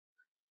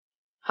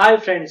Hi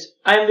friends,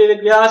 I am Vivek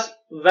Vyas.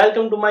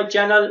 Welcome to my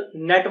channel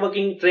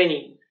Networking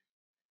Training.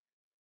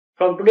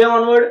 From today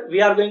onward,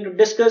 we are going to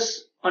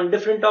discuss on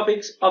different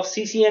topics of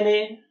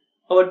CCNA.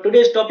 Our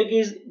today's topic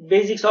is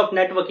Basics of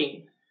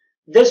Networking.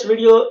 This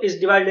video is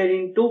divided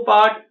in two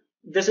parts.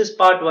 This is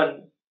part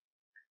 1.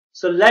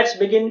 So let's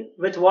begin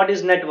with what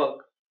is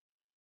network.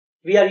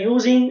 We are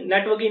using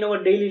network in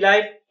our daily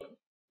life,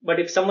 but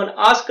if someone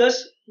asks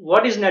us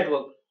what is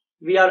network,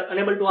 we are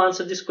unable to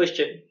answer this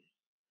question.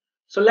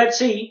 So let's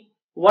see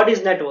what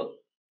is network.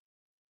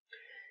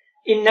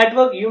 In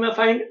network, you may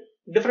find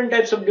different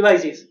types of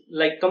devices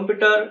like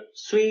computer,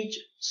 switch,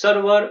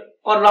 server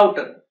or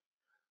router.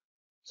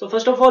 So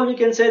first of all, we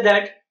can say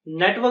that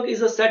network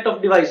is a set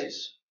of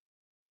devices,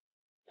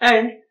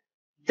 and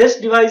this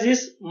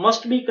devices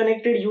must be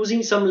connected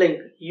using some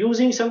link,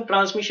 using some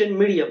transmission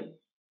medium.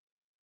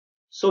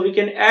 So we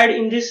can add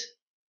in this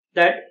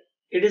that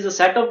it is a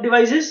set of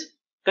devices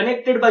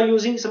connected by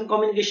using some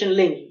communication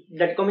link.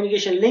 That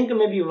communication link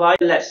may be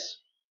wireless.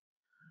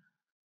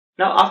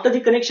 Now after the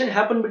connection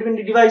happened between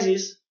the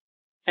devices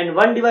and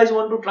one device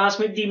want to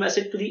transmit the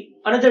message to the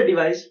another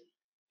device,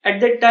 at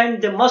that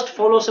time they must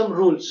follow some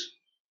rules.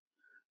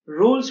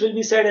 Rules will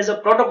be said as a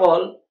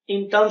protocol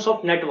in terms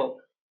of network.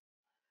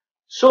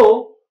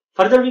 So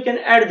further we can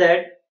add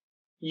that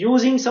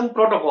using some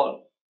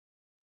protocol.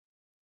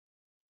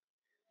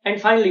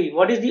 And finally,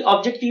 what is the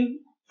objective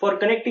for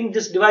connecting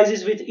these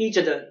devices with each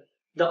other?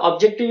 The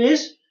objective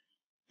is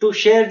to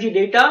share the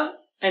data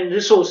and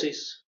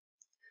resources.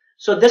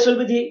 So this will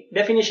be the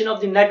definition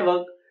of the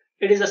network.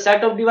 It is a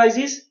set of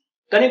devices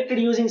connected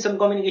using some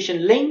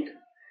communication link.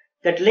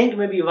 That link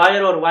may be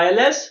wire or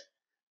wireless,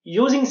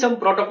 using some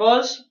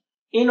protocols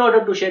in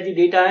order to share the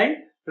data and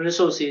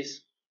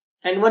resources.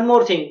 And one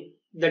more thing,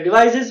 the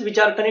devices which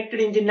are connected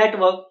in the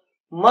network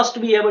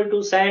must be able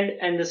to send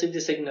and receive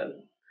the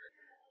signal.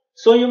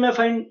 So you may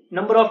find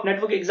number of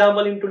network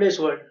example in today's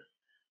world,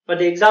 but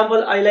the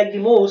example I like the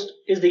most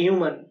is the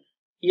human.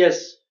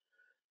 Yes,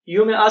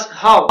 you may ask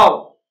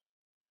how?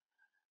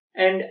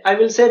 And I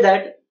will say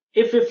that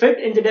if we fit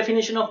in the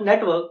definition of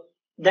network,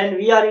 then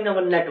we are in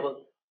our network.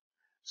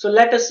 So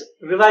let us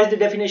revise the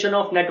definition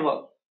of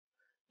network.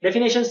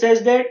 Definition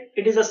says that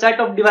it is a set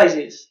of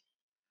devices.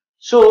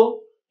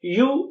 So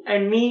you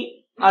and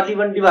me are the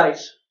one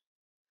device.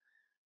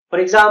 For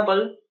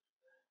example,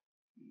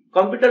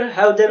 computer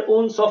have their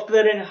own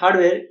software and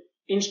hardware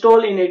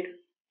installed in it.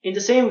 In the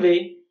same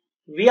way,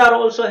 we are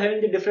also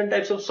having the different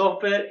types of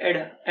software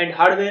and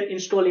hardware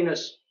installed in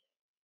us.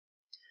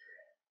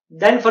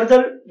 Then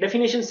further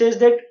definition says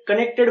that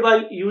connected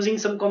by using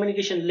some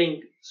communication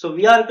link. So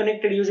we are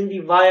connected using the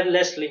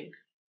wireless link.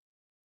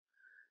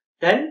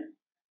 Then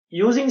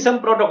using some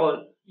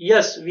protocol.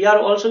 Yes, we are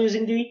also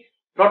using the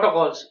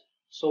protocols.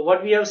 So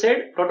what we have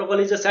said, protocol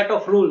is a set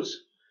of rules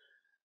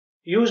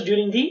used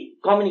during the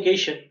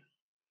communication.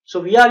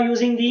 So we are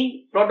using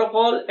the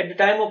protocol at the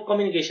time of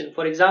communication.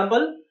 For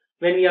example,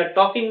 when we are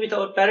talking with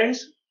our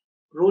parents,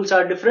 rules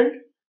are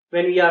different.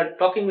 When we are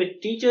talking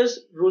with teachers,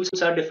 rules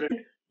are different.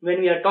 When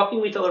we are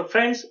talking with our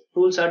friends,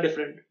 rules are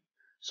different.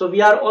 So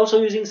we are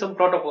also using some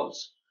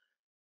protocols.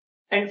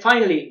 And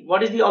finally,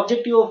 what is the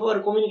objective of our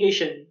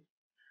communication?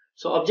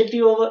 So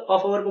objective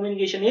of our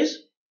communication is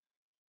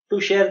to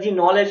share the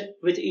knowledge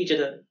with each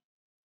other.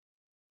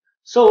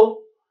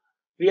 So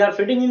we are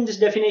fitting in this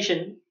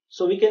definition.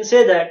 So we can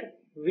say that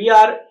we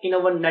are in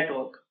our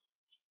network.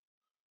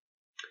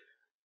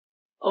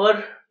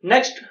 Our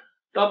next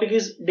topic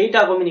is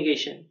data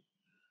communication.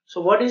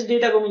 So what is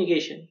data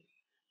communication?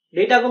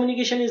 Data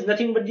communication is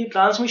nothing but the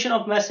transmission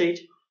of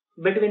message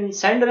between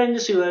sender and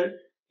receiver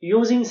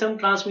using some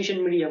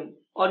transmission medium,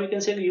 or you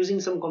can say using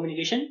some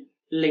communication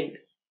link.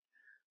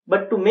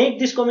 But to make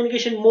this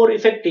communication more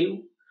effective,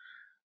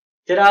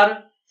 there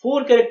are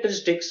 4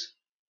 characteristics.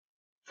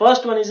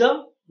 First one is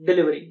a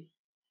delivery.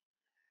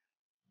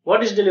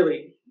 What is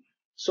delivery?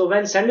 So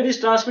when sender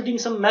is transmitting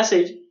some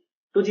message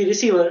to the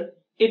receiver,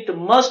 it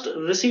must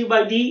receive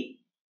by the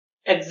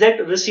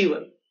exact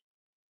receiver.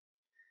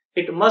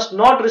 It must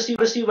not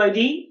receive by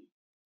the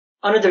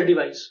another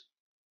device.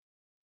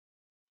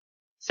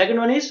 Second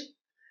one is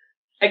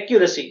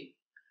accuracy.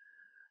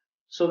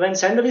 So when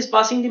sender is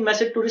passing the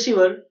message to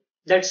receiver,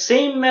 that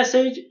same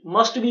message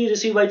must be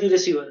received by the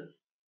receiver.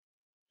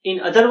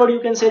 In other words, you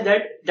can say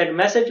that that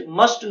message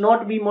must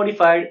not be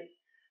modified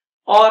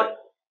or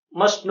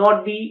must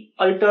not be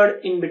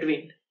altered in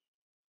between.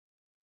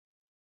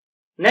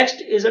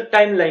 Next is a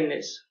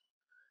timeliness.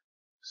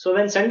 So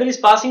when sender is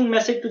passing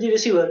message to the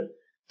receiver,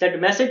 that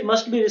message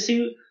must be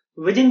received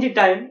within the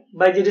time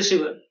by the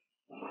receiver.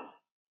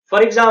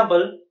 For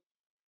example,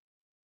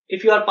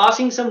 if you are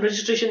passing some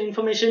registration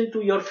information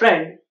to your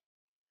friend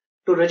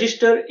to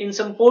register in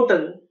some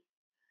portal,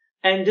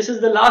 and this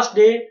is the last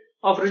day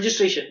of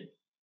registration,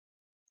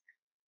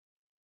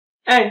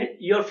 and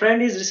your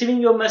friend is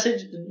receiving your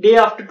message day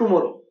after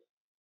tomorrow.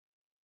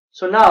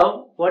 So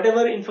now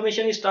whatever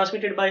information is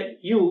transmitted by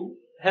you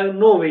have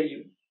no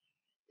value.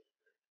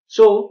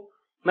 So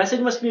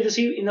message must be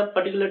received in a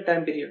particular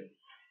time period.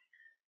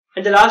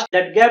 And the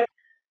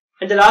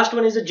last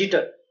one is a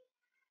jitter.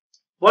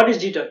 What is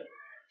jitter?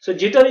 So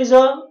jitter is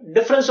a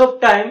difference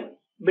of time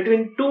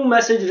between two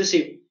messages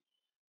received.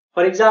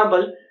 For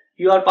example,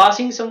 you are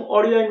passing some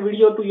audio and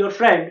video to your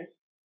friend.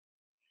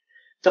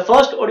 The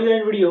first audio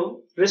and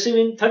video receive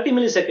in 30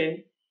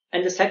 milliseconds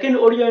and the second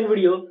audio and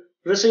video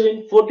receive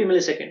in 40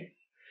 milliseconds.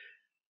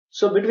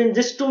 So between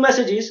these two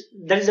messages,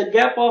 there is a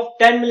gap of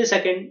 10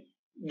 milliseconds.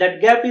 That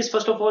gap is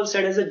first of all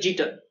said as a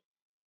jitter.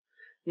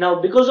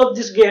 Now because of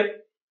this gap,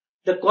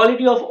 the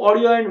quality of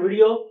audio and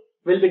video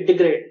will be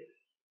degraded.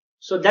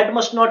 So that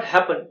must not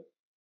happen.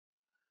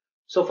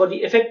 So for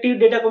the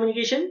effective data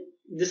communication,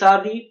 these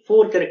are the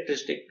four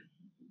characteristics.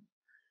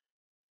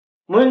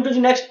 Moving to the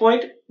next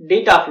point,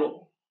 data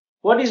flow.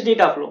 What is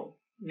data flow?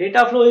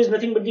 Data flow is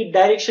nothing but the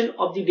direction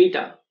of the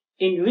data,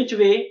 in which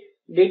way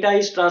data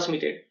is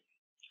transmitted.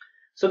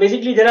 So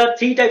basically there are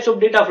three types of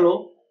data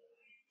flow.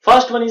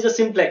 First one is a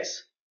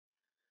simplex,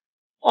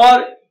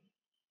 or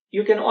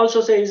you can also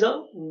say is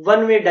a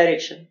one-way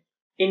direction.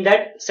 In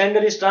that,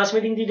 sender is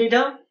transmitting the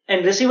data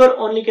and receiver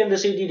only can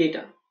receive the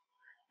data.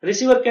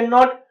 Receiver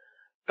cannot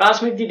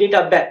transmit the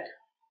data back.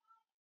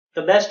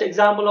 The best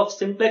example of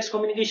simplex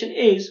communication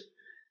is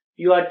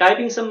you are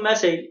typing some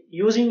message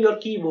using your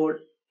keyboard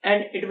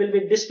and it will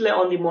be displayed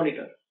on the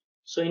monitor.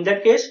 So in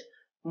that case,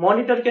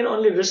 monitor can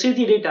only receive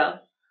the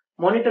data.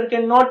 Monitor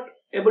cannot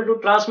able to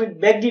transmit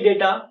back the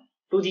data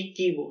to the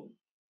keyboard.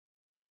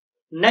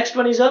 Next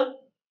one is a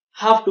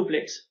half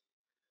duplex.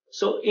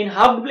 So in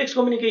half duplex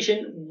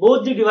communication,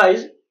 both the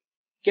device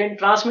can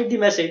transmit the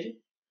message,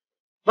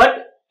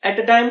 but at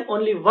a time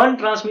only one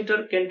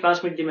transmitter can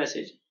transmit the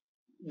message.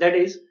 That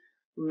is,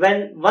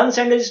 when one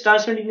sender is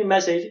transmitting the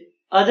message,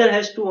 other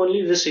has to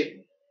only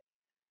receive.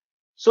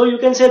 So you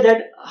can say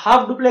that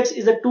half duplex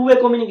is a two-way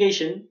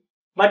communication,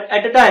 but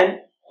at a time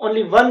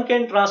only one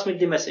can transmit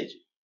the message.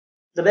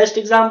 The best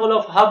example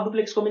of half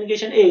duplex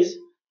communication is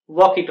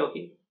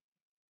walkie-talkie.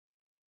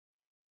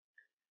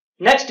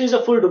 Next is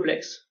a full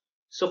duplex.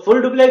 So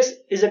full duplex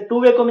is a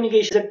two-way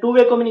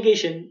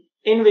communication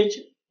in which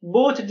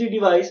both the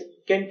device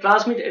can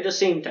transmit at the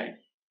same time.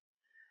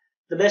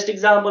 The best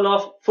example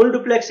of full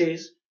duplex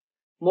is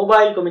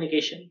mobile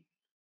communication.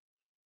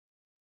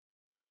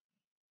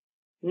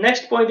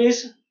 Next point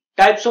is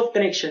types of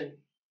connection.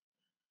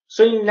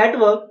 So in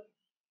network,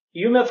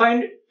 you may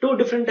find two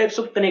different types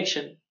of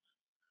connection.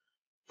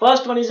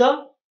 First one is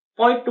a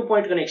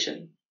point-to-point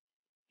connection.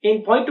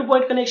 In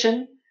point-to-point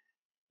connection,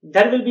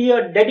 there will be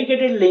a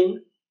dedicated link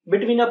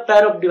between a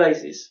pair of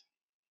devices,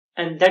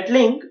 and that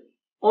link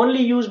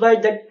only used by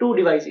that two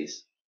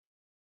devices.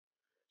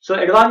 So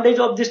advantage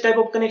of this type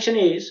of connection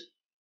is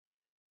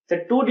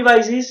the two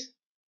devices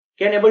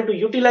can able to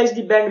utilize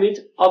the bandwidth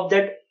of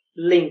that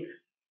link.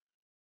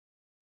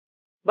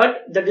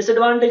 But the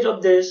disadvantage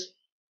of this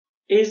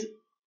is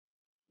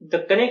the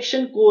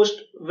connection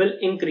cost will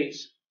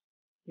increase,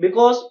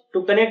 because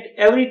to connect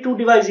every two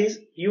devices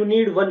you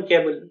need one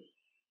cable.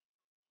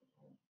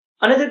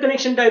 Another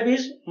connection type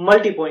is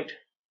multi-point.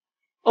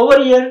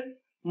 Over here,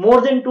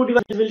 more than two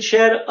devices will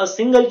share a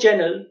single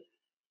channel,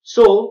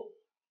 so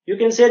you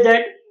can say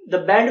that the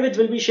bandwidth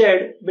will be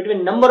shared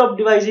between number of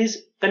devices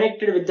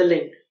connected with the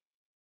link.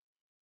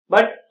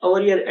 But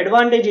over here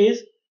advantage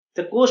is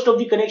the cost of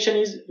the connection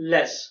is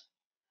less.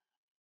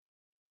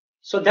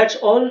 So that's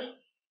all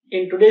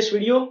in today's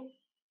video.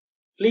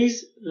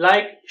 Please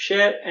like,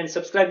 share and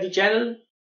subscribe the channel.